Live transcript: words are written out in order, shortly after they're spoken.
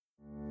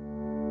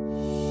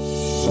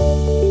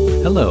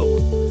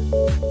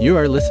Hello. You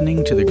are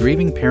listening to the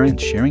Grieving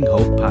Parents Sharing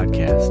Hope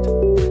podcast.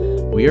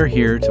 We are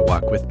here to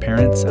walk with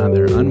parents on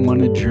their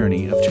unwanted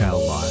journey of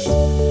child loss,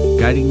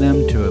 guiding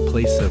them to a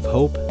place of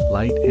hope,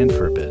 light, and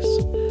purpose,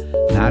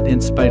 not in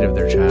spite of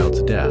their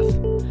child's death,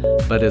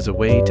 but as a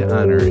way to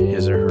honor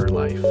his or her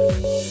life.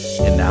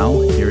 And now,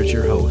 here is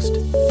your host,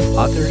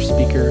 author,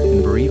 speaker,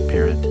 and bereaved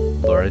parent,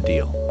 Laura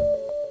Deal.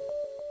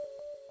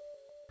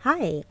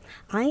 Hi,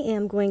 I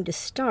am going to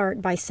start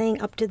by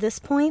saying up to this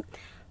point,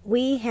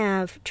 we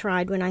have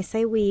tried, when I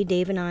say we,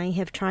 Dave and I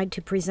have tried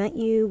to present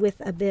you with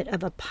a bit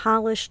of a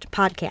polished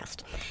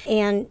podcast.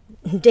 And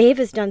Dave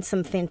has done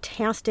some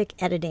fantastic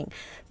editing.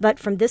 But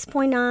from this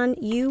point on,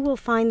 you will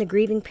find the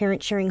Grieving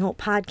Parent Sharing Hope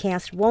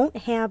podcast won't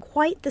have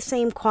quite the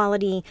same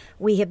quality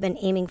we have been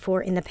aiming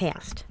for in the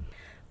past.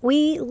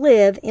 We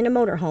live in a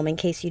motorhome, in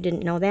case you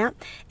didn't know that,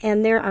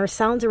 and there are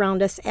sounds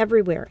around us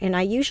everywhere. And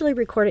I usually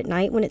record at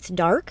night when it's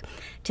dark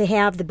to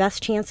have the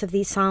best chance of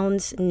these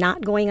sounds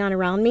not going on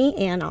around me,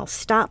 and I'll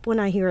stop when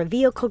I hear a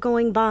vehicle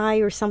going by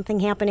or something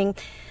happening.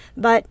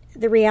 But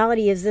the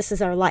reality is this is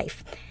our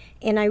life,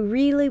 and I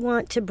really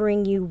want to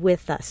bring you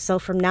with us. So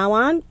from now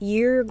on,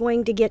 you're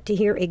going to get to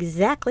hear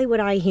exactly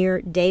what I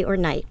hear day or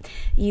night.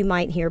 You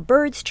might hear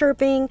birds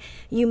chirping.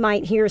 You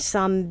might hear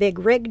some big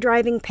rig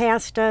driving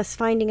past us,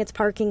 finding its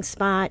parking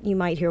spot. You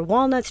might hear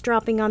walnuts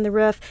dropping on the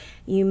roof.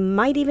 You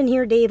might even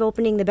hear Dave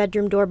opening the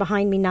bedroom door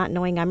behind me, not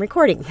knowing I'm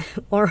recording.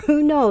 Or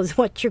who knows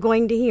what you're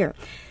going to hear.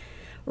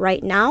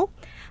 Right now,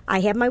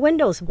 I have my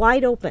windows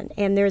wide open,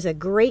 and there's a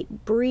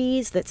great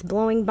breeze that's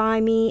blowing by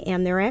me,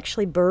 and there are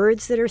actually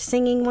birds that are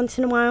singing once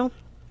in a while.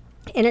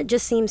 And it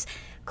just seems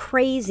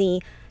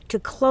crazy to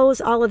close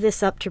all of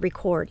this up to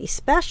record,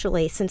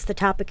 especially since the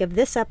topic of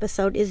this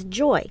episode is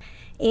joy.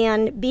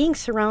 And being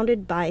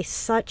surrounded by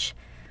such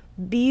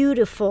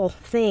beautiful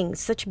things,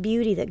 such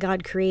beauty that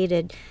God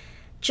created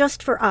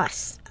just for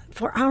us,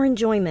 for our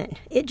enjoyment,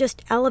 it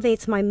just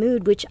elevates my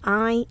mood, which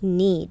I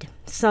need.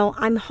 So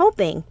I'm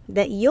hoping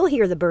that you'll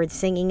hear the birds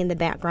singing in the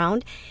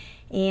background,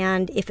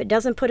 and if it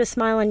doesn't put a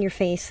smile on your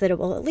face, that it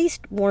will at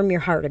least warm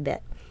your heart a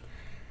bit.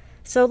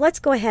 So let's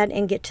go ahead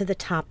and get to the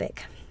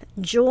topic.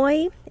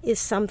 Joy is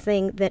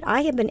something that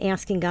I have been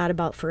asking God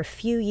about for a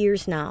few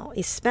years now,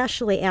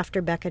 especially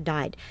after Becca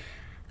died,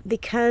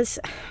 because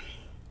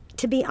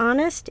to be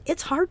honest,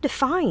 it's hard to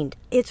find.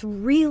 It's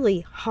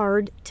really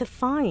hard to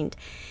find.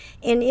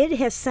 And it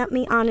has sent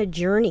me on a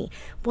journey.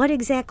 What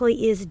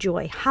exactly is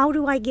joy? How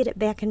do I get it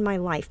back in my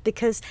life?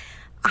 Because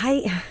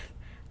I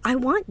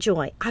want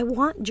joy. I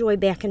want joy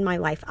back in my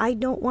life. I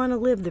don't want to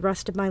live the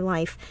rest of my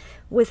life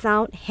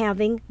without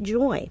having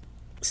joy.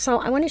 So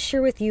I want to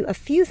share with you a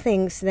few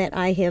things that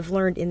I have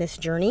learned in this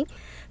journey.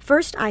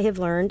 First, I have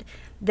learned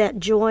that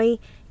joy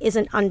is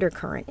an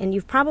undercurrent. And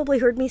you've probably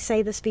heard me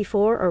say this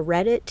before or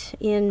read it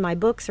in my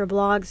books or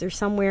blogs or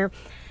somewhere.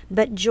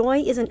 But joy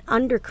is an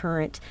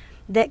undercurrent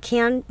that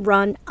can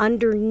run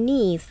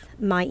underneath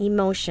my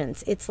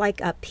emotions. It's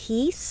like a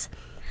peace,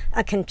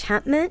 a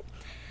contentment.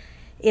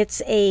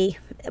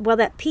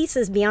 That peace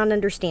is beyond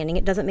understanding.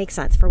 It doesn't make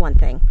sense, for one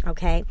thing,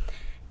 okay?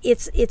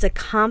 It's a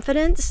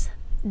confidence,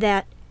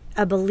 that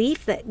a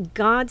belief that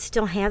God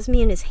still has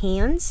me in his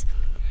hands,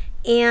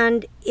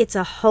 and it's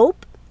a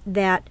hope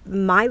that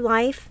my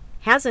life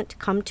hasn't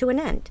come to an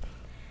end.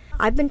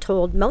 I've been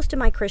told most of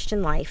my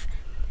Christian life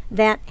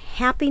that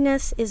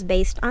happiness is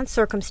based on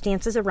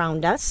circumstances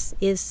around us,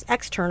 is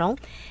external,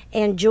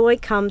 and joy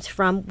comes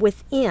from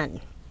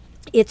within.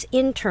 It's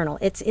internal.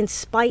 It's in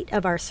spite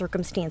of our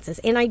circumstances.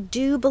 And I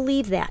do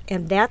believe that,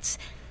 and that's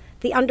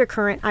the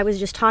undercurrent I was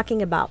just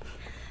talking about.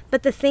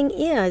 But the thing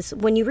is,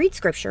 when you read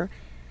Scripture,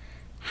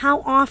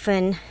 how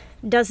often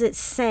does it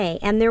say,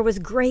 and there was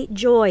great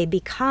joy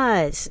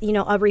because,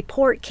 a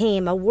report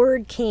came, a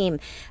word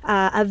came,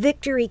 a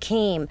victory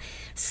came,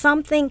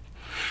 something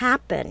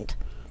happened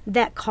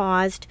that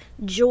caused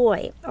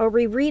joy, or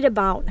we read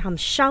about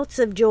shouts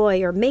of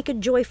joy or make a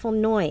joyful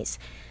noise.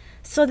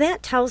 So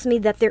that tells me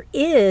that there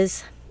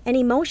is an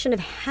emotion of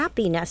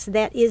happiness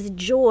that is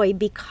joy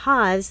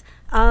because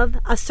of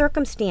a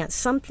circumstance.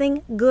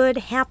 Something good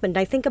happened.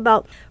 I think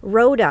about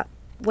Rhoda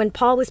when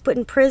Paul was put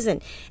in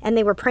prison and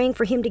they were praying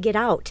for him to get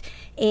out,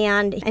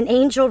 and an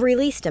angel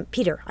released him.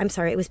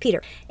 It was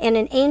Peter. And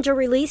an angel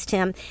released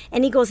him,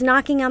 and he goes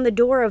knocking on the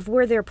door of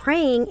where they're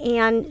praying,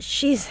 and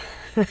she's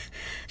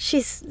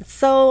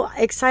so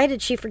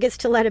excited she forgets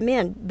to let him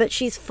in, but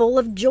she's full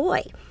of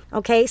joy.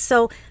 Okay,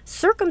 so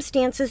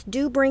circumstances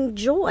do bring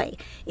joy.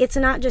 It's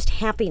not just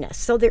happiness.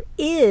 So there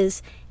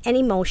is an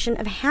emotion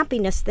of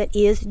happiness that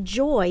is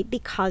joy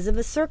because of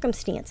a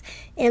circumstance.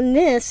 And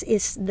this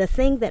is the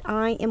thing that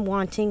I am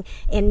wanting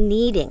and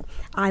needing.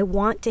 I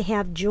want to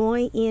have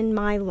joy in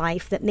my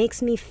life that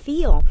makes me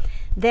feel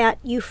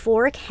that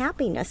euphoric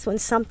happiness when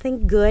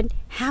something good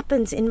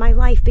happens in my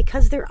life,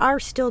 because there are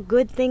still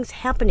good things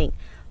happening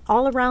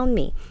all around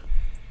me.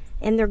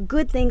 And there are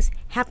good things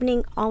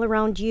happening all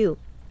around you.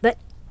 But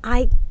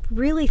I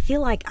really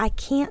feel like I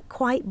can't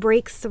quite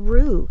break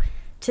through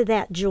to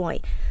that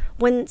joy.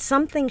 When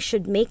something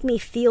should make me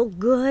feel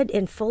good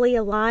and fully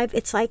alive,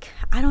 it's like,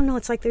 I don't know,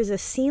 it's like there's a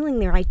ceiling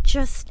there. I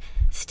just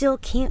still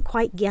can't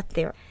quite get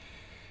there.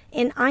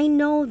 And I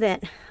know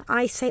that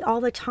I say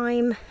all the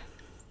time,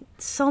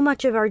 so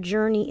much of our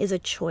journey is a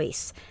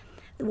choice.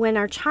 When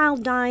our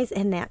child dies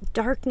and that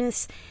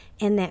darkness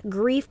and that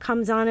grief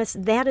comes on us,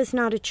 that is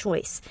not a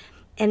choice.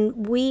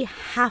 And we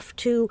have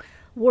to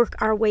work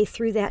our way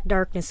through that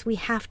darkness. We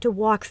have to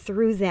walk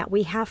through that.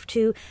 We have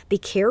to be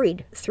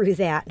carried through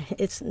that.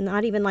 It's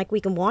not even like we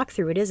can walk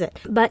through it, is it?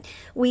 But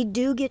we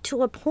do get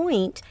to a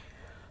point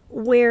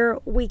where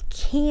we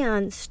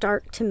can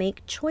start to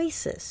make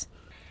choices.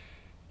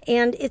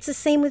 And it's the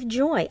same with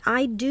joy.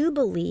 I do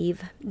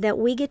believe that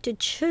we get to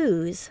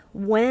choose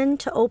when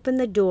to open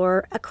the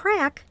door, a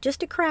crack,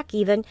 just a crack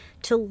even,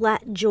 to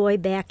let joy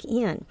back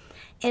in.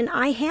 And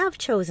I have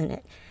chosen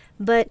it.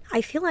 But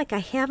I feel like I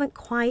haven't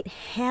quite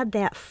had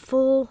that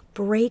full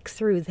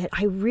breakthrough that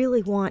I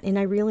really want and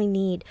I really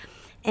need.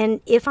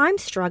 And if I'm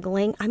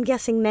struggling, I'm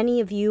guessing many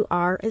of you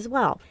are as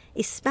well,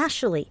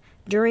 especially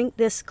during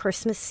this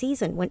Christmas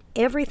season when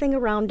everything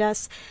around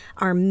us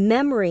are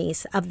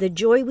memories of the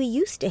joy we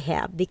used to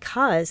have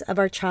because of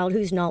our child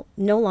who's no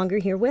longer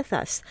here with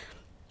us.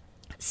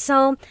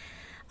 So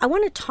I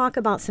want to talk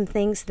about some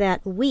things that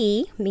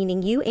we,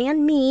 meaning you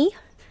and me,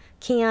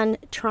 can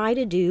try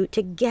to do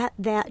to get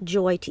that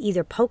joy to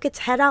either poke its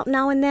head out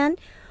now and then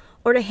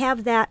or to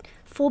have that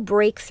full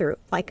breakthrough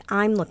like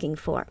I'm looking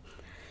for.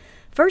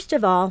 First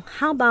of all,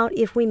 how about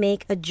if we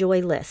make a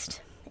joy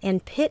list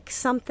and pick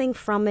something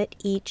from it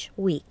each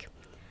week?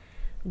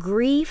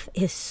 Grief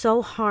is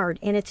so hard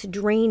and it's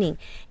draining,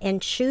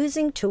 and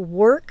choosing to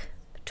work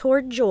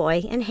toward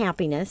joy and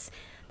happiness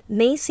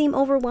may seem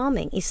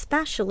overwhelming,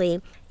 especially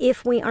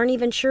if we aren't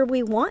even sure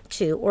we want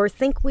to or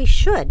think we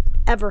should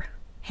ever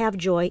have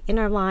joy in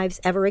our lives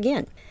ever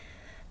again.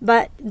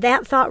 But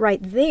that thought right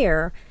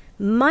there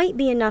might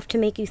be enough to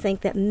make you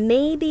think that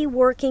maybe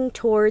working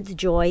towards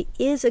joy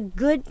is a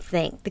good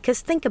thing.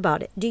 Because think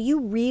about it. Do you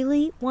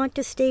really want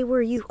to stay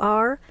where you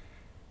are?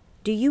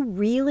 Do you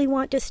really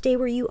want to stay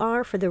where you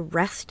are for the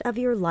rest of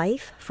your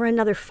life? For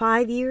another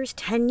 5 years,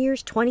 10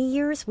 years, 20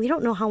 years? We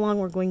don't know how long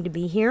we're going to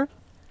be here.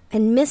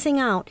 And missing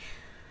out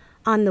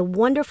on the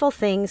wonderful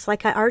things,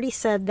 like I already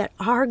said, that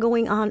are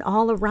going on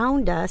all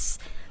around us.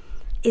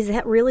 Is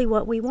that really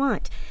what we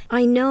want?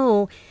 I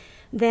know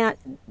that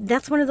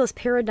that's one of those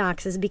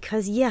paradoxes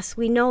because, yes,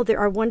 we know there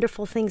are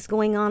wonderful things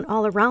going on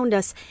all around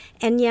us,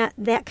 and yet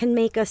that can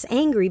make us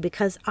angry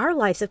because our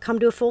lives have come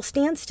to a full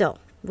standstill,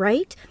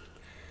 right?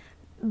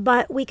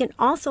 But we can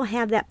also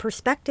have that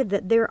perspective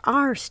that there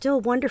are still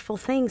wonderful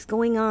things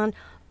going on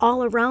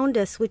all around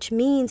us, which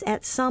means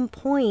at some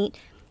point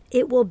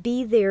it will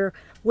be there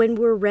when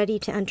we're ready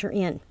to enter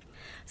in.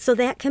 So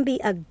that can be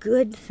a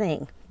good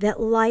thing, that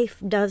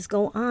life does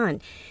go on.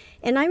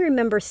 And I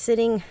remember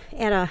sitting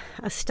at a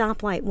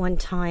stoplight one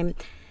time,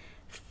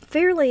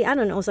 fairly, I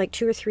don't know, it was like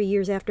 2 or 3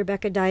 years after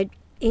Becca died.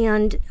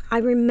 And I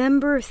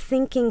remember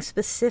thinking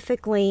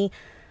specifically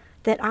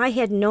that I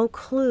had no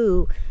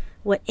clue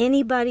what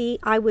anybody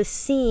I was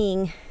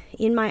seeing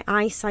in my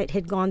eyesight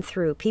had gone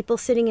through. People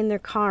sitting in their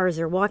cars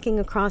or walking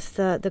across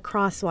the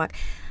crosswalk.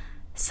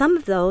 Some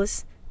of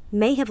those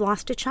may have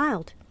lost a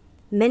child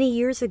many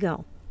years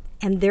ago,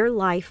 and their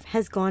life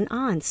has gone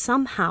on.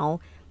 Somehow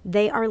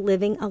they are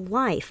living a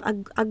life,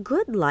 a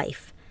good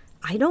life.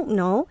 I don't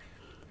know,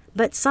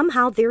 but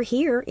somehow they're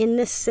here in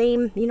this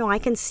same, I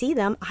can see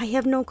them. I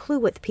have no clue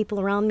what the people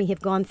around me have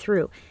gone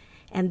through,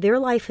 and their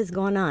life has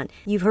gone on.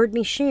 You've heard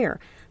me share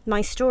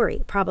my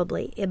story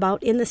probably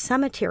about in the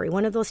cemetery.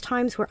 One of those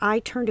times where I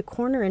turned a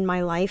corner in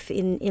my life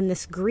in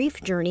this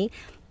grief journey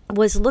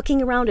was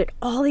looking around at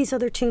all these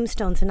other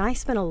tombstones, and I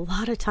spent a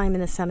lot of time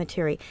in the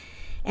cemetery.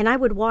 And I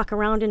would walk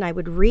around and I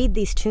would read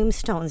these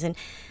tombstones, and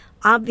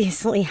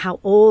obviously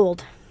how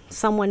old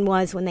someone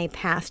was when they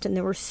passed. And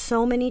there were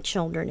so many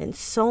children and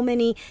so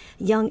many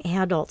young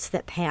adults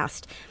that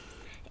passed.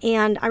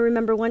 And I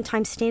remember one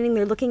time standing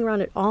there looking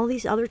around at all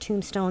these other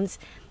tombstones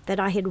that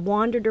I had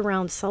wandered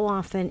around so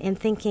often and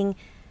thinking,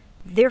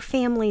 their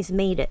families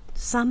made it.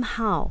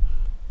 Somehow,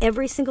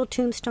 every single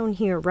tombstone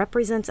here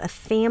represents a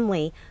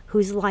family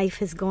whose life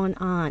has gone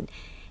on.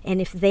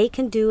 And if they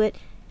can do it,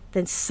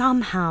 then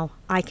somehow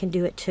I can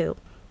do it too.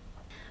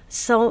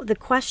 So the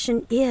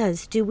question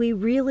is, do we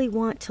really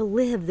want to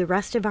live the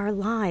rest of our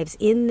lives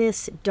in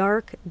this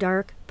dark,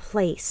 dark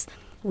place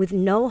with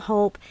no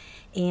hope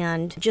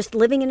and just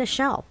living in a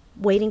shell,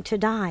 waiting to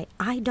die?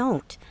 I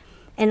don't.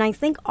 And I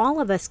think all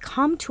of us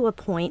come to a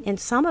point, and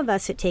some of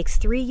us it takes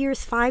 3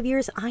 years, 5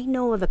 years. I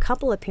know of a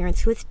couple of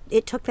parents who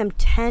it took them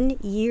 10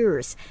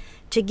 years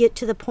to get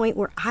to the point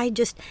where I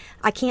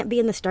can't be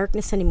in this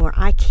darkness anymore.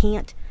 I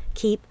can't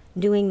keep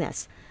doing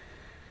this.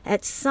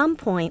 At some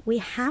point, we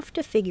have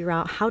to figure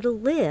out how to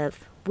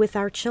live with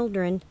our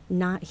children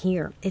not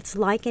here. It's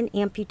like an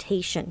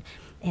amputation.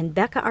 And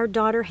Becca, our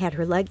daughter, had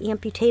her leg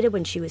amputated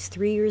when she was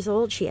 3 years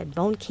old. She had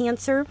bone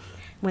cancer,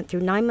 went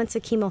through 9 months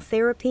of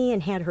chemotherapy,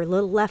 and had her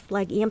little left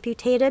leg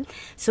amputated.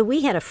 So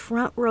we had a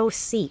front row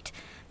seat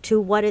to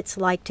what it's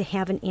like to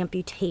have an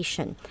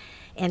amputation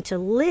and to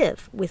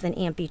live with an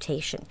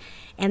amputation.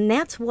 And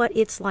that's what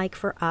it's like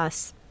for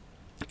us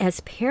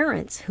as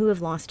parents who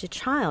have lost a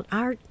child.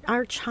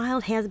 Our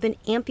child has been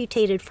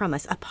amputated from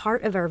us. A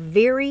part of our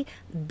very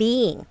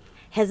being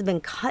has been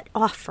cut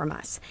off from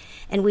us.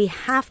 And we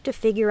have to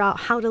figure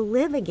out how to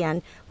live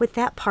again with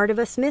that part of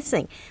us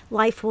missing.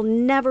 Life will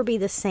never be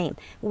the same.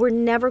 We're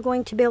never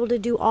going to be able to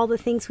do all the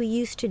things we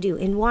used to do.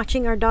 In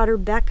watching our daughter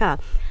Becca,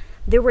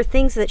 there were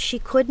things that she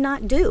could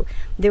not do.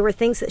 There were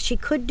things that she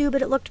could do,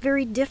 but it looked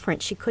very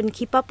different. She couldn't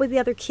keep up with the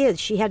other kids.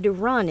 She had to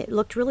run. It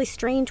looked really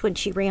strange when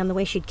she ran, the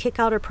way she'd kick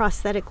out her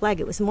prosthetic leg.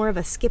 It was more of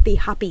a skippy,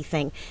 hoppy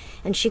thing.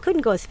 And she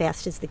couldn't go as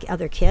fast as the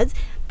other kids,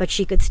 but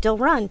she could still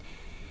run.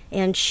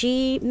 And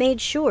she made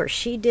sure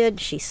she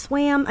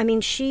swam. I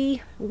mean,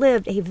 she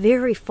lived a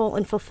very full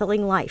and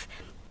fulfilling life.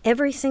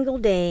 Every single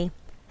day,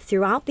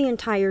 throughout the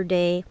entire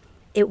day,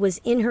 it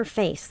was in her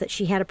face that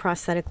she had a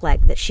prosthetic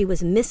leg, that she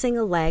was missing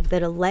a leg,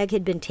 that a leg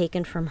had been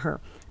taken from her.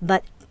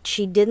 But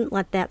she didn't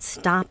let that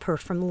stop her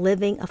from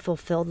living a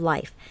fulfilled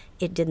life.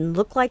 It didn't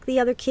look like the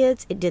other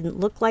kids. It didn't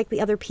look like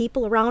the other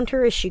people around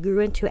her as she grew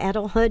into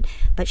adulthood,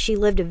 but she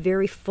lived a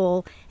very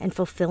full and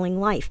fulfilling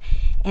life.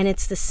 And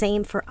it's the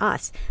same for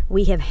us.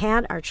 We have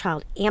had our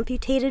child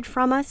amputated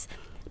from us,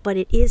 but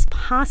it is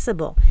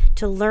possible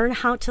to learn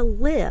how to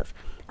live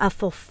a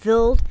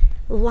fulfilled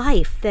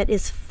life that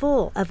is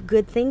full of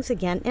good things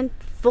again and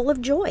full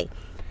of joy.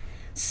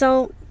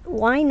 So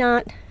why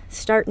not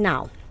start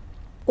now?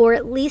 Or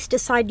at least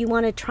decide you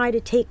want to try to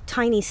take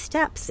tiny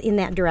steps in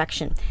that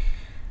direction.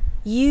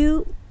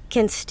 You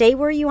can stay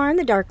where you are in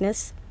the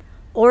darkness,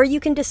 or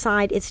you can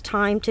decide it's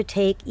time to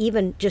take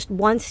even just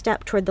one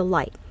step toward the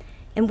light.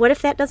 And what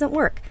if that doesn't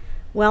work?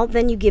 Well,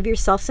 then you give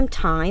yourself some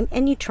time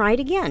and you try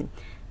it again,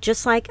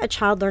 just like a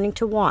child learning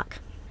to walk.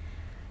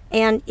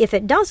 And if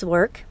it does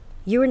work,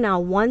 you are now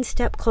one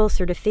step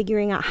closer to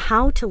figuring out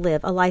how to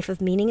live a life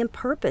of meaning and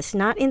purpose,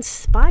 not in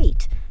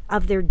spite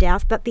of their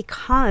death, but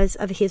because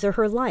of his or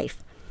her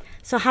life.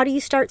 So how do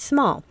you start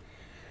small?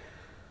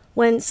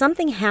 When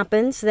something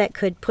happens that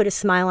could put a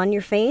smile on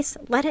your face,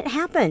 let it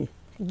happen.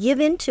 Give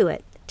into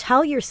it.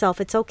 Tell yourself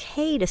it's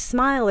okay to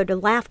smile or to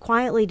laugh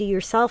quietly to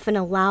yourself and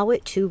allow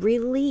it to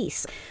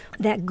release.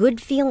 That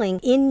good feeling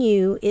in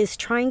you is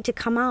trying to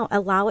come out.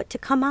 Allow it to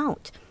come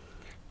out.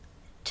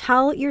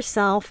 Tell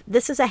yourself,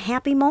 this is a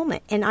happy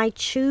moment, and I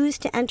choose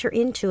to enter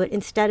into it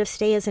instead of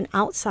stay as an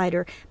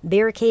outsider,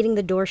 barricading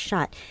the door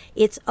shut.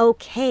 It's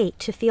okay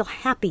to feel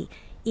happy,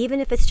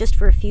 even if it's just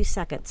for a few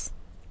seconds.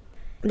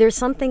 There's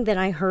something that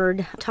I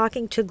heard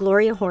talking to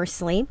Gloria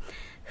Horsley,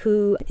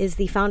 who is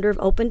the founder of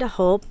Open to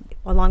Hope,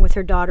 along with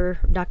her daughter,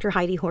 Dr.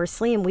 Heidi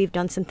Horsley, and we've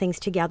done some things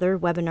together,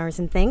 webinars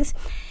and things.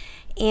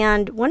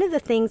 And one of the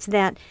things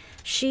that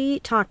she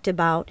talked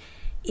about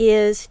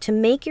is to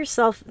make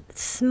yourself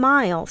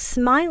smile.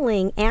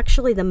 Smiling,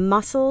 actually the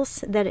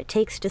muscles that it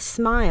takes to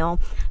smile,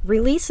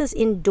 releases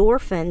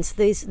endorphins,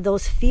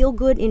 those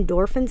feel-good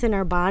endorphins in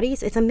our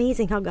bodies. It's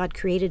amazing how God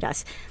created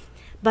us.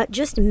 But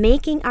just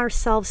making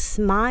ourselves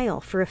smile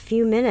for a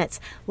few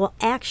minutes will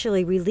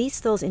actually release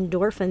those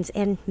endorphins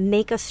and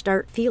make us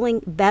start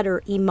feeling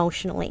better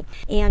emotionally.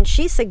 And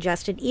she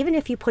suggested even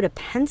if you put a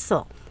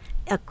pencil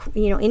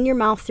in your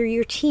mouth through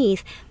your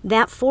teeth,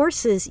 that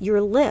forces your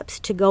lips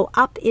to go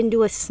up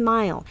into a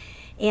smile.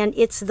 And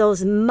it's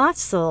those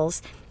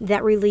muscles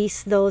that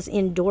release those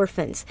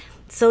endorphins.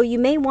 So you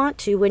may want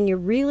to, when you're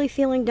really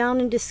feeling down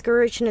and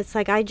discouraged and it's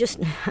like, I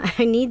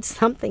need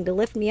something to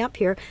lift me up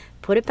here,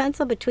 put a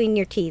pencil between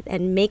your teeth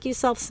and make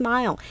yourself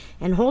smile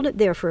and hold it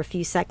there for a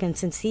few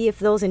seconds and see if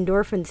those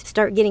endorphins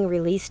start getting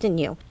released in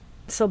you.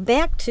 So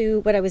back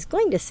to what I was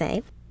going to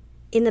say.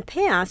 In the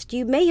past,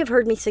 you may have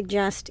heard me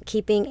suggest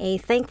keeping a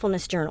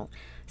thankfulness journal.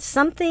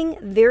 Something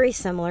very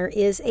similar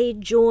is a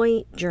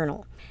joy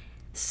journal.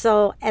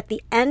 So at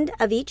the end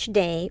of each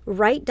day,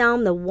 write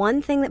down the one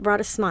thing that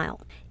brought a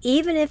smile,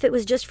 even if it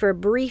was just for a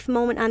brief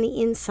moment on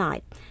the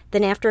inside.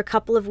 Then after a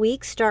couple of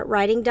weeks, start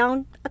writing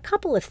down a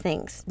couple of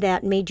things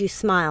that made you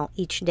smile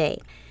each day.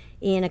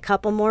 In a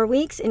couple more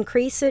weeks,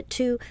 increase it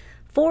to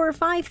 4 or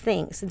 5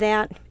 things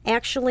that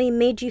actually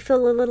made you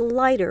feel a little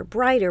lighter,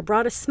 brighter,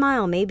 brought a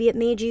smile. Maybe it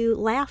made you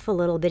laugh a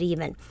little bit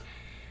even.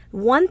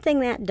 One thing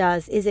that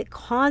does is it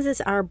causes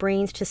our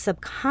brains to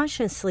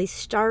subconsciously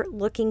start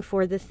looking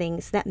for the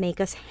things that make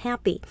us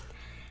happy.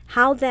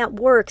 How that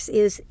works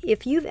is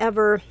if you've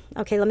ever,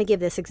 let me give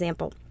this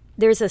example.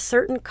 There's a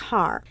certain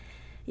car.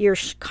 You're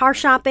car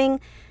shopping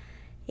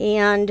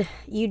and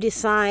you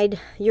decide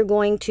you're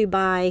going to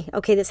buy,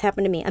 this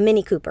happened to me, a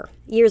Mini Cooper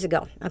years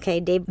ago.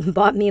 Dave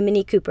bought me a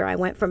Mini Cooper. I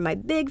went from my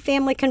big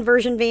family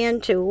conversion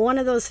van to one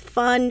of those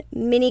fun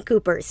Mini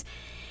Coopers.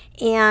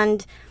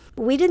 And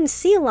we didn't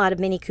see a lot of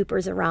Mini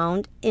Coopers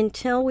around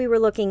until we were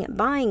looking at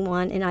buying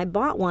one, and I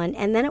bought one,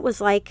 and then it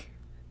was like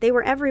they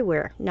were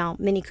everywhere. Now,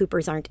 Mini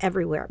Coopers aren't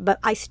everywhere, but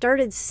I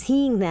started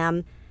seeing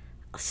them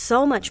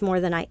so much more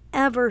than I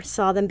ever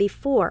saw them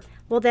before.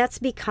 Well, that's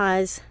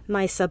because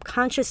my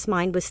subconscious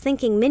mind was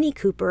thinking Mini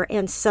Cooper,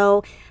 and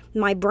so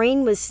my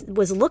brain was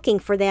looking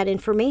for that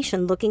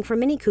information, looking for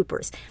Mini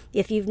Coopers.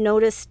 If you've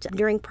noticed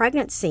during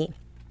pregnancy,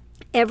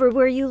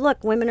 everywhere you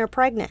look, women are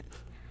pregnant.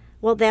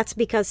 Well, that's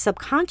because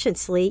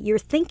subconsciously you're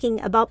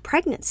thinking about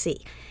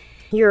pregnancy.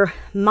 Your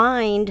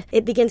mind,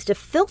 it begins to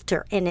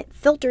filter, and it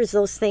filters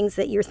those things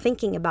that you're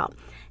thinking about.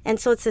 And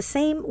so it's the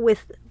same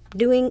with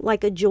doing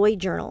like a joy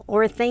journal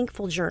or a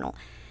thankful journal.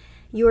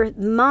 Your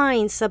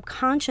mind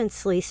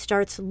subconsciously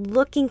starts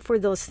looking for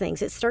those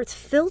things. It starts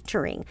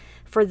filtering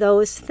for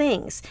those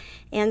things.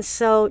 And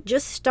so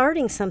just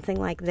starting something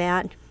like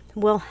that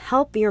will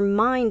help your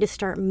mind to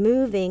start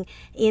moving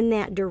in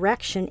that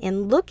direction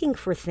and looking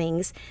for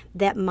things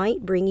that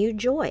might bring you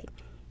joy.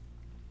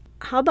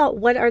 How about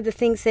what are the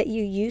things that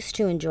you used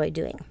to enjoy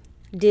doing?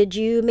 Did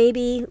you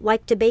maybe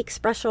like to bake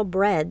special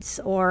breads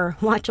or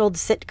watch old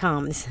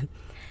sitcoms?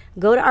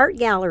 Go to art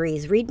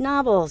galleries, read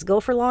novels, go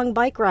for long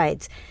bike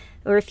rides.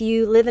 Or if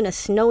you live in a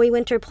snowy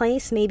winter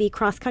place, maybe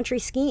cross-country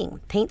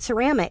skiing, paint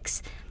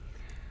ceramics.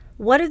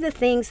 What are the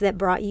things that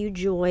brought you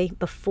joy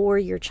before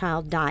your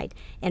child died?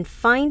 And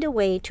find a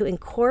way to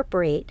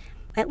incorporate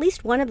at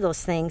least one of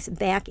those things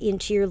back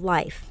into your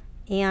life.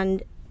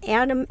 And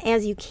add them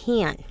as you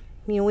can.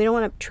 We don't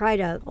want to try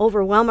to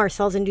overwhelm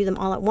ourselves and do them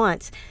all at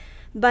once.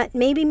 But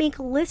maybe make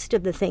a list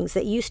of the things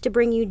that used to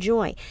bring you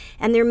joy.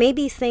 And there may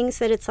be things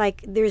that it's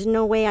like, there's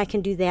no way I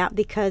can do that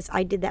because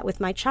I did that with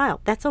my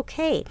child. That's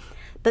okay.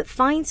 But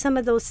find some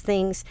of those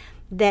things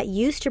that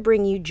used to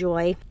bring you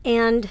joy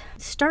and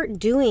start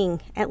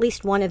doing at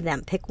least one of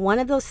them. Pick one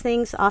of those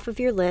things off of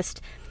your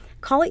list.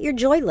 Call it your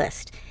joy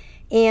list.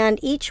 And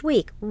each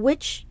week,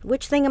 which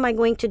thing am I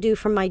going to do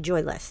from my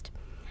joy list?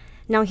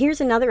 Now,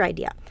 here's another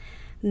idea.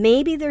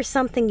 Maybe there's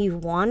something you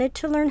wanted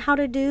to learn how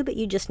to do, but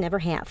you just never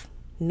have.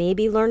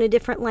 Maybe learn a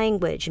different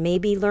language.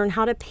 Maybe learn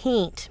how to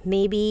paint.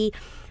 Maybe,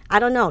 I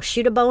don't know,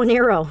 shoot a bow and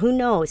arrow. Who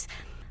knows?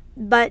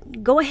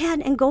 But go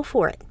ahead and go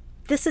for it.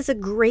 This is a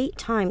great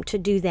time to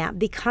do that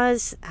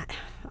because,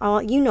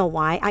 you know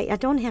why. I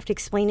don't have to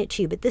explain it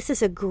to you, but this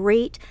is a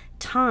great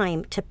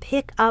time to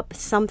pick up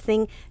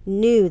something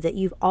new that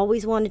you've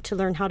always wanted to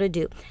learn how to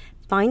do.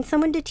 Find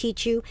someone to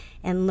teach you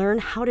and learn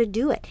how to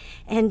do it.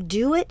 And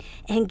do it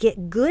and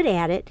get good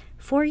at it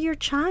for your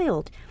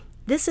child.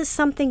 This is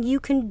something you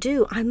can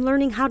do. I'm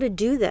learning how to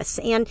do this.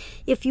 And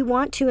if you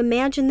want to,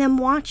 imagine them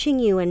watching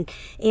you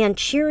and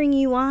cheering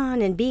you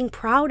on and being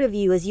proud of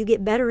you as you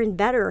get better and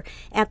better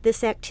at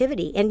this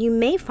activity. And you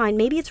may find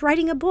maybe it's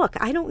writing a book.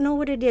 I don't know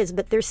what it is,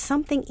 but there's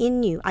something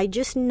in you. I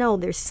just know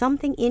there's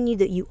something in you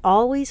that you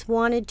always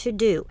wanted to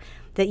do,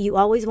 that you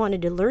always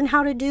wanted to learn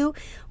how to do,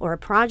 or a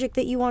project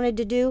that you wanted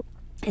to do.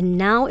 And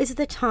now is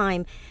the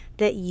time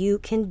that you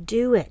can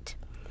do it.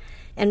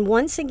 And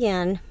once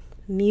again,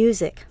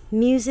 music.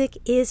 Music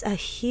is a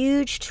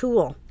huge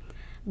tool.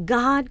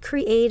 God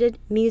created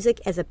music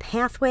as a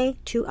pathway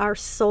to our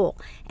soul.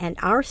 And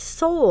our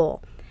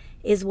soul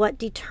is what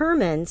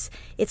determines,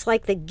 it's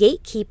like the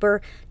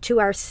gatekeeper to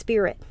our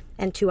spirit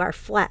and to our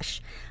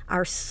flesh.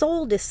 Our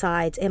soul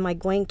decides, am I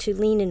going to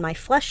lean in my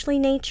fleshly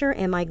nature?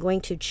 Am I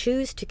going to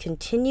choose to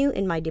continue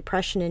in my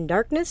depression and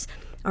darkness?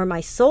 Or my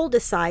soul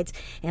decides,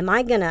 am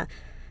I going to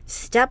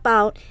step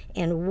out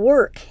and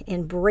work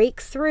and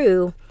break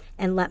through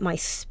and let my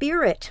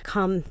spirit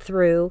come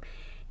through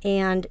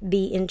and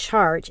be in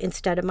charge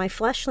instead of my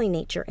fleshly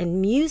nature?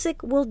 And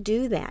music will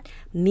do that.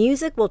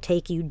 Music will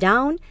take you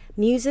down.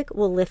 Music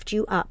will lift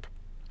you up.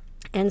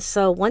 And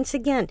so once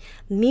again,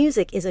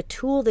 music is a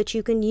tool that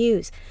you can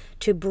use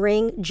to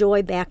bring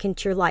joy back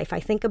into your life.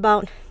 I think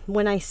about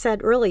when I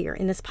said earlier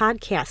in this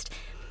podcast,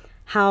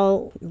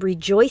 how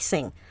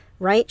rejoicing,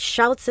 right?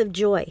 Shouts of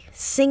joy,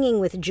 singing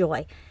with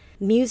joy.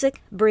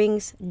 Music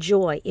brings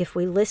joy if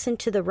we listen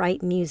to the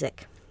right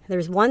music.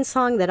 There's one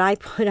song that I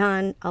put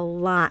on a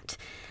lot.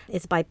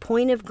 It's by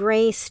Point of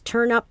Grace,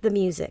 Turn Up the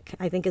Music,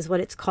 I think is what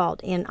it's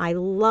called. And I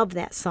love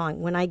that song.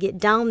 When I get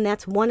down,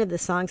 that's one of the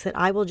songs that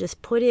I will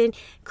just put in,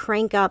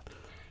 crank up,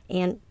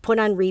 and put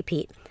on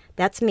repeat.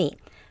 That's me.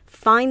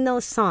 Find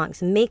those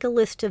songs, make a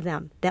list of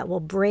them that will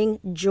bring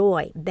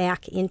joy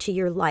back into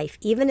your life,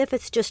 even if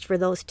it's just for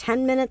those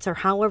 10 minutes or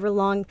however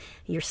long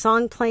your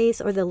song plays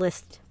or the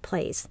list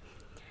plays.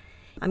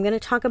 I'm going to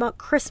talk about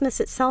Christmas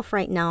itself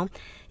right now.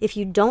 If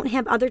you don't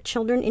have other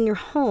children in your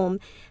home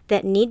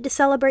that need to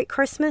celebrate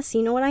Christmas,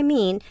 you know what I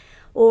mean,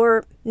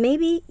 or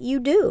maybe you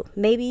do.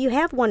 Maybe you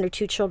have one or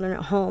two children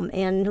at home,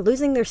 and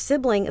losing their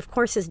sibling, of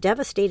course, is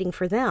devastating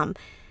for them.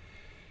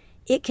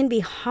 It can be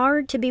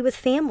hard to be with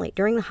family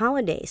during the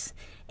holidays,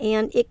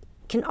 and it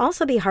can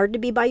also be hard to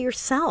be by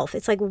yourself.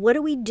 It's like, what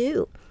do we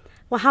do?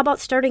 Well, how about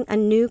starting a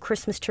new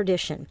Christmas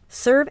tradition?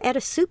 Serve at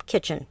a soup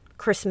kitchen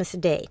Christmas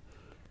Day.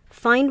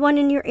 Find one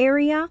in your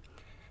area.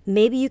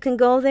 Maybe you can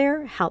go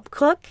there, help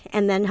cook,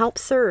 and then help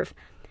serve.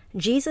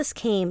 Jesus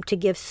came to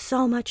give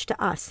so much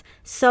to us.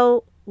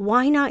 So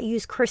why not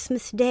use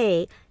Christmas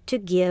Day to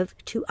give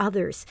to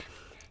others?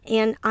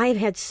 And I've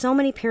had so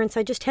many parents,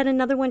 I just had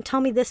another one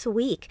tell me this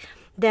week,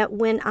 that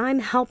when I'm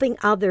helping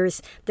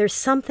others, there's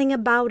something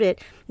about it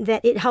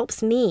that it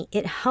helps me.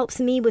 It helps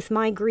me with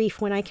my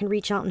grief when I can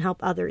reach out and help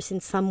others in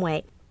some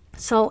way.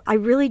 So I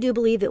really do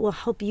believe it will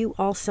help you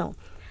also.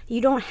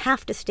 You don't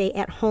have to stay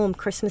at home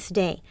Christmas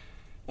Day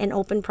and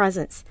open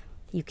presents.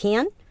 You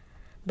can,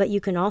 but you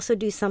can also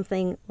do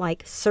something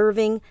like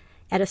serving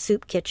at a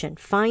soup kitchen.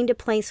 Find a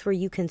place where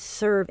you can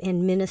serve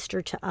and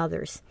minister to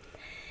others.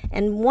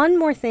 And one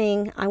more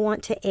thing I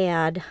want to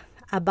add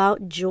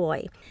about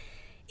joy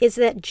is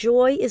that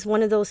joy is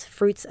one of those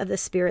fruits of the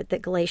Spirit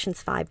that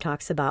Galatians 5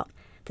 talks about.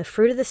 The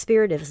fruit of the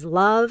Spirit is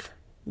love,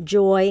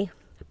 joy,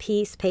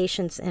 peace,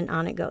 patience, and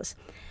on it goes.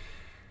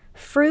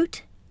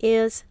 Fruit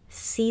is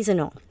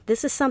seasonal.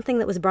 This is something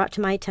that was brought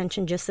to my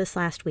attention just this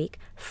last week.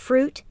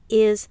 Fruit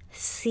is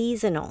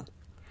seasonal.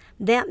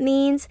 That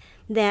means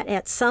that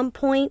at some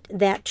point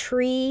that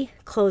tree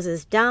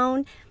closes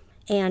down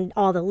and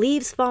all the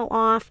leaves fall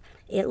off.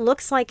 It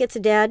looks like it's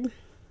dead.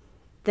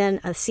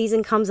 Then a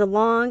season comes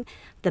along,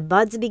 the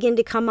buds begin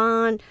to come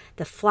on,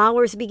 the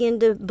flowers begin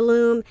to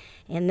bloom,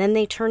 and then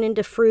they turn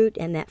into fruit,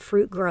 and that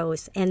fruit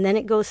grows, and then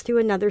it goes through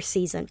another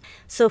season.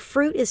 So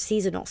fruit is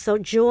seasonal. So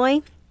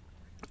joy,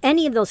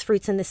 any of those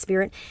fruits in the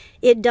Spirit,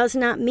 it does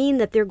not mean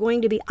that they're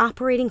going to be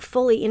operating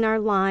fully in our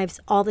lives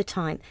all the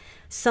time.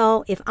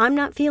 So if I'm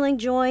not feeling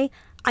joy,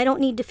 I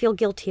don't need to feel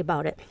guilty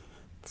about it.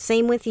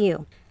 Same with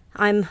you.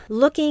 I'm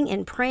looking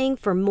and praying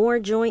for more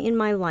joy in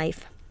my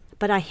life,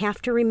 but I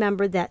have to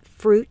remember that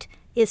fruit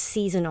is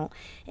seasonal.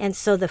 And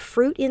so the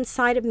fruit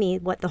inside of me,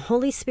 what the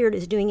Holy Spirit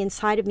is doing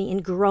inside of me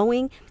in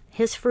growing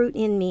His fruit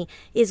in me,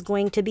 is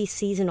going to be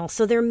seasonal.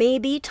 So there may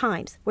be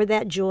times where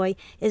that joy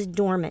is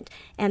dormant,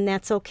 and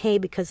that's okay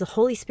because the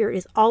Holy Spirit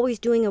is always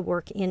doing a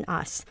work in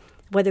us.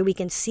 Whether we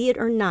can see it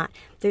or not,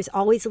 there's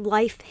always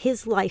life.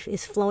 His life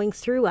is flowing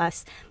through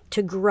us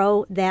to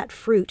grow that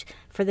fruit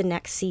for the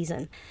next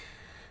season.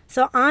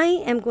 So I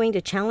am going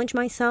to challenge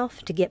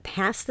myself to get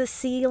past the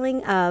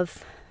ceiling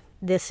of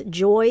this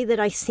joy that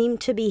I seem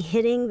to be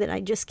hitting, that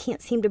I just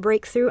can't seem to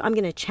break through. I'm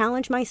going to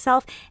challenge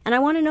myself, and I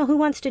want to know who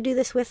wants to do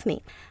this with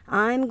me.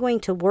 I'm going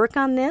to work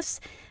on this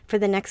for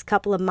the next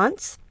couple of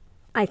months.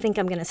 I think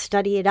I'm going to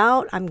study it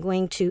out. I'm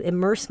going to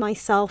immerse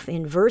myself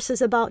in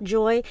verses about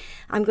joy.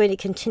 I'm going to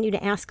continue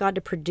to ask God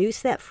to produce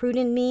that fruit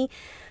in me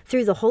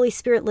through the Holy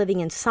Spirit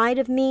living inside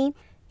of me.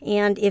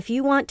 And if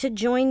you want to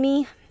join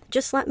me,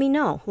 just let me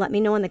know. Let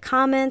me know in the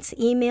comments.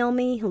 Email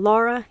me,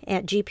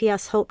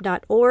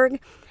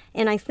 laura@gpshope.org.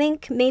 And I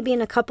think maybe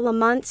in a couple of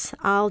months,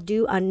 I'll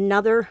do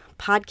another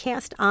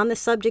podcast on the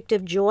subject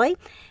of joy.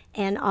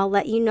 And I'll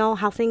let you know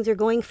how things are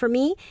going for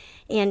me.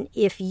 And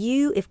if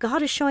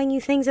God is showing you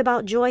things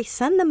about joy,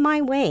 send them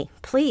my way.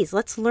 Please,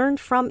 let's learn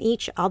from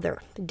each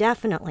other.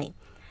 Definitely.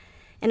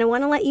 And I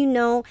want to let you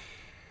know,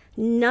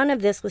 none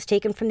of this was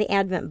taken from the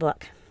Advent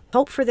book.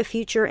 Hope for the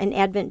Future and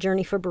Advent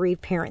Journey for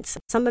Bereaved Parents.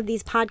 Some of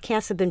these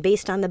podcasts have been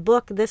based on the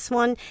book. This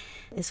one,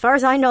 as far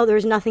as I know,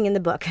 there's nothing in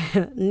the book.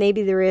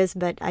 Maybe there is,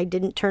 but I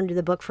didn't turn to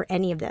the book for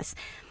any of this.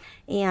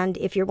 And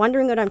if you're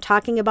wondering what I'm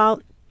talking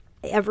about,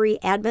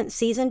 every Advent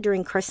season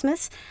during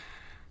Christmas,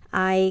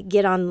 I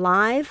get on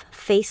live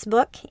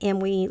Facebook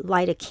and we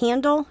light a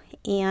candle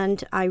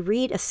and I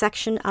read a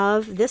section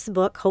of this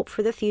book, Hope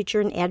for the Future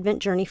and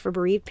Advent Journey for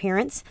Bereaved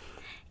Parents.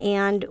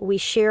 And we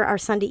share our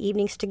Sunday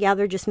evenings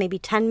together, just maybe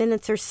 10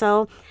 minutes or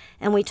so.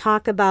 And we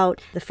talk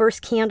about the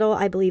first candle,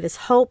 I believe, is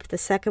hope. The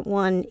second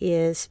one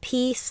is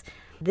peace.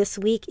 This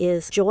week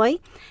is joy.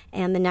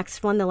 And the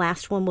next one, the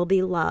last one, will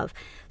be love.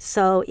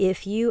 So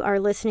if you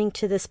are listening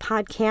to this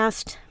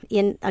podcast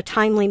in a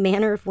timely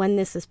manner when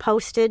this is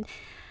posted,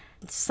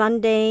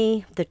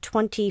 Sunday, the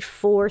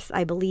 24th,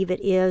 I believe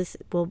it is,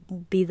 will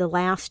be the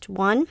last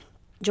one.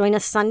 Join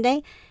us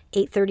Sunday,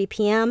 8:30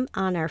 p.m.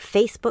 on our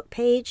Facebook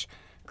page,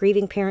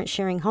 Grieving Parents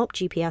Sharing Hope,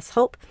 GPS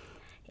Hope,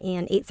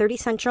 and 8:30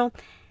 Central.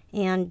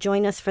 And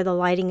join us for the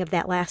lighting of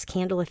that last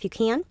candle if you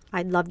can.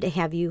 I'd love to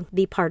have you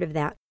be part of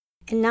that.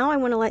 And now I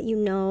want to let you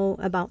know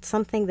about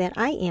something that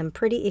I am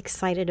pretty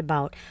excited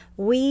about.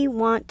 We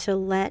want to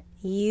let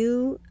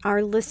you,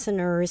 our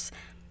listeners,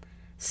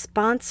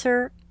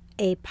 sponsor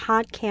a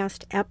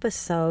podcast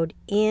episode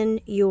in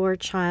your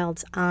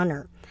child's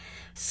honor.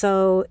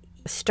 So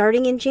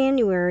starting in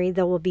January,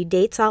 there will be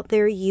dates out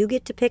there. You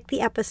get to pick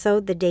the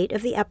episode, the date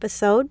of the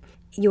episode.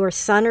 Your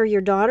son or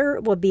your daughter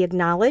will be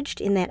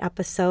acknowledged in that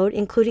episode,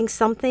 including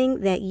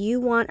something that you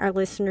want our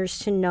listeners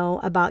to know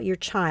about your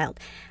child.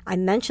 I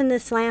mentioned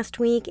this last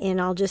week, and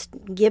I'll just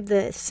give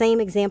the same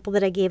example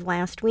that I gave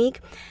last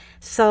week.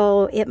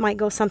 So it might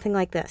go something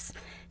like this.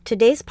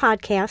 Today's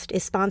podcast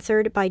is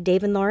sponsored by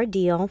Dave and Laura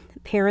Deal,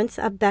 parents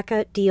of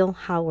Becca Deal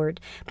Howard.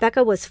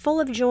 Becca was full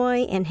of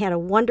joy and had a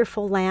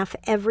wonderful laugh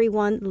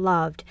everyone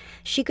loved.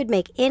 She could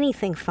make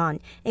anything fun,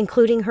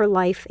 including her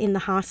life in the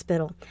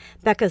hospital.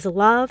 Becca's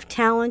love,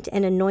 talent,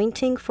 and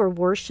anointing for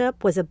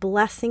worship was a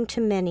blessing to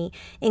many,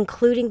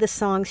 including the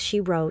songs she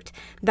wrote.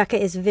 Becca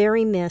is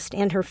very missed,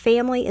 and her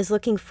family is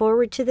looking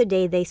forward to the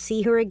day they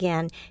see her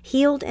again,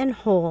 healed and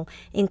whole,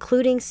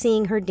 including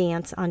seeing her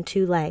dance on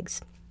two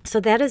legs. So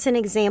that is an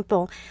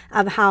example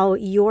of how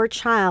your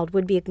child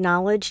would be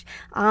acknowledged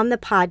on the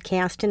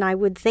podcast, and I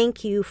would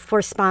thank you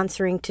for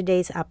sponsoring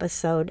today's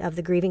episode of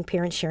the Grieving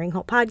Parents Sharing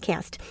Hope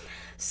podcast.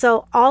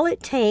 So all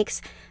it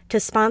takes to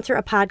sponsor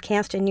a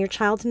podcast in your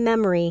child's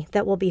memory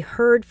that will be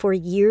heard for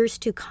years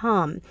to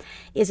come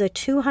is a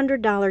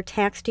 $200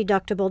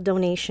 tax-deductible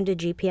donation to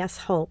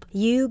GPS Hope.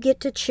 You get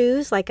to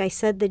choose, like I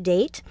said, the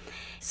date.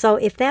 So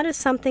if that is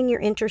something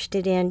you're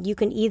interested in, you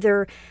can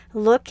either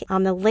look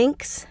on the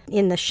links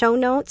in the show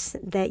notes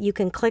that you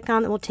can click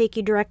on that will take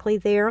you directly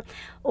there,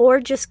 or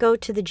just go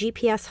to the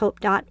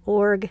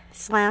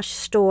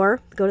gpshope.org/store,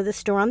 go to the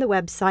store on the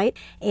website,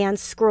 and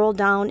scroll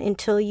down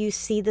until you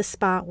see the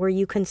spot where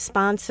you can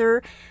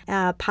sponsor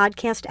a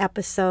podcast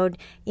episode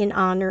in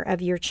honor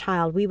of your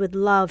child. We would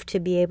love to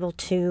be able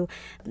to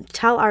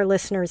tell our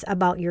listeners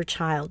about your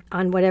child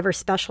on whatever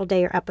special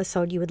day or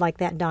episode you would like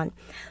that done.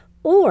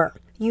 Or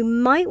you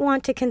might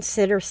want to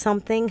consider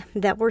something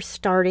that we're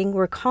starting.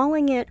 We're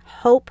calling it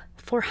Hope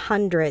for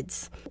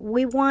Hundreds.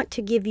 We want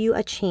to give you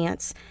a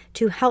chance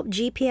to help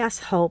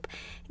GPS Hope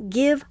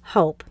give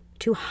hope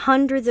to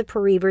hundreds of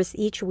bereavers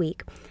each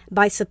week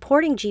by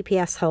supporting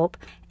GPS Hope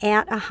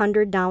at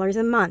 $100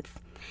 a month.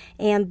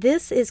 And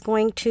this is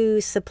going to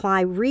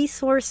supply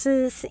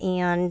resources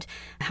and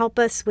help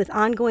us with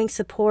ongoing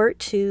support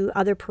to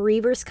other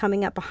bereavers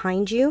coming up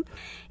behind you.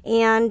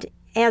 And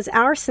as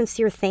our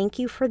sincere thank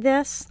you for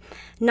this,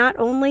 not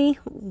only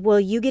will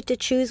you get to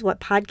choose what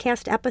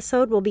podcast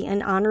episode will be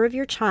in honor of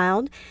your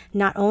child,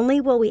 not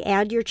only will we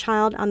add your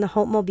child on the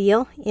Hope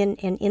Mobile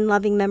in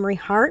Loving Memory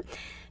Heart,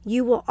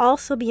 you will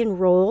also be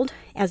enrolled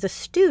as a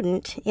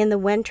student in the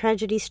When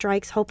Tragedy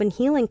Strikes Hope and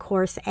Healing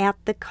course at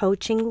the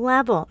coaching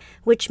level,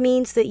 which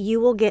means that you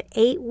will get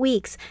 8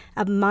 weeks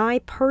of my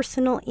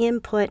personal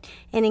input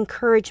and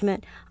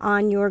encouragement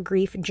on your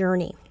grief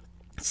journey.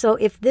 So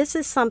if this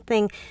is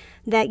something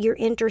that you're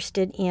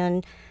interested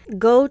in,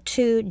 go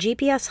to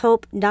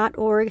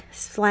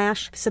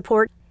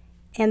gpshope.org/support.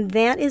 And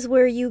that is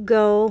where you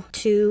go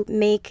to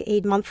make a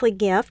monthly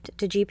gift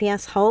to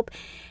GPS Hope.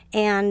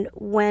 And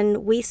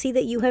when we see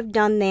that you have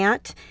done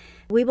that,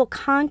 we will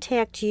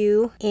contact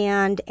you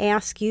and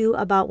ask you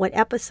about what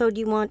episode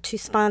you want to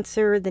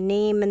sponsor, the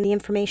name and the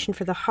information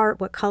for the heart,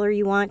 what color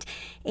you want,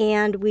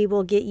 and we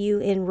will get you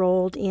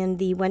enrolled in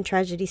the When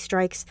Tragedy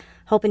Strikes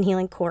Hope and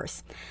Healing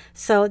course.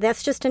 So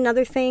that's just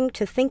another thing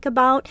to think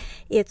about.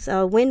 It's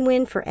a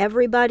win-win for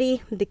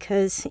everybody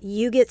because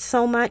you get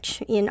so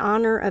much in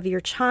honor of your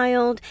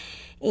child,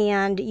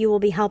 and you will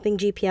be helping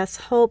GPS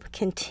Hope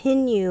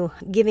continue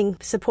giving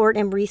support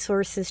and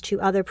resources to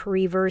other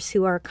bereavers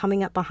who are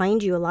coming up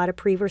behind you, a lot of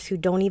bereavers who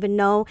don't even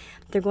know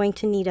they're going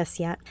to need us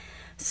yet.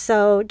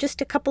 So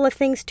just a couple of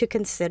things to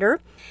consider.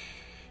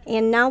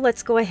 And now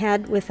let's go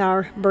ahead with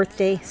our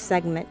birthday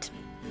segment.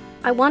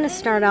 I want to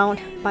start out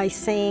by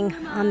saying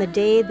on the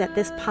day that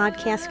this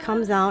podcast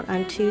comes out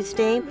on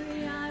Tuesday,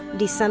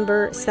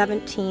 December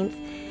 17th,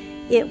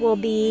 it will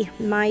be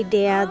my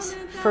dad's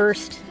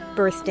first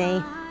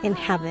birthday in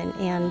heaven.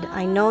 And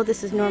I know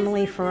this is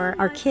normally for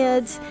our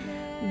kids,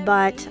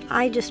 but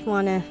I just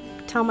want to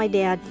tell my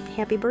dad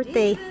happy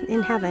birthday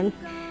in heaven.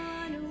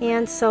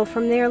 And so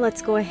from there,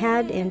 let's go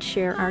ahead and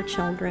share our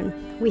children.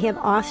 We have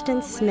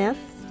Austin Smith,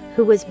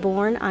 who was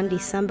born on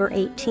December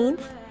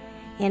 18th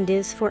and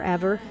is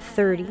forever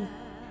 30.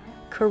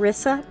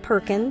 Carissa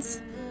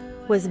Perkins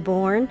was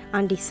born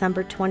on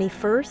December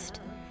 21st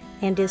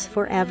and is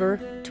forever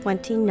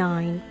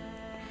 29.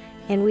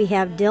 And we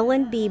have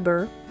Dylan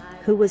Bieber,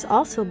 who was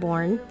also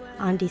born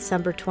on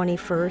December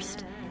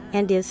 21st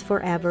and is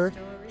forever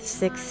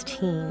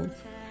 16.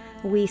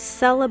 We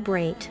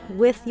celebrate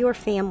with your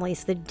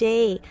families the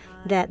day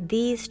that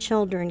these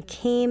children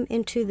came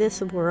into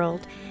this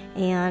world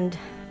and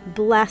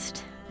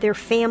blessed their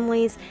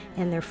families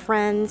and their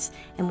friends,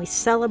 and we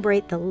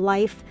celebrate the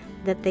life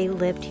that they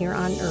lived here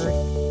on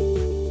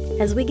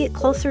earth. As we get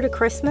closer to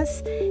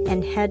Christmas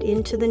and head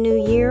into the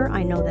new year,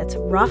 I know that's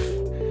rough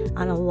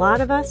on a lot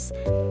of us.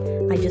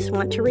 I just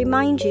want to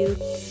remind you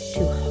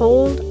to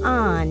hold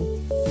on.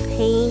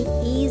 Pain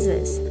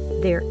eases.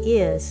 There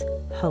is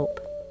hope.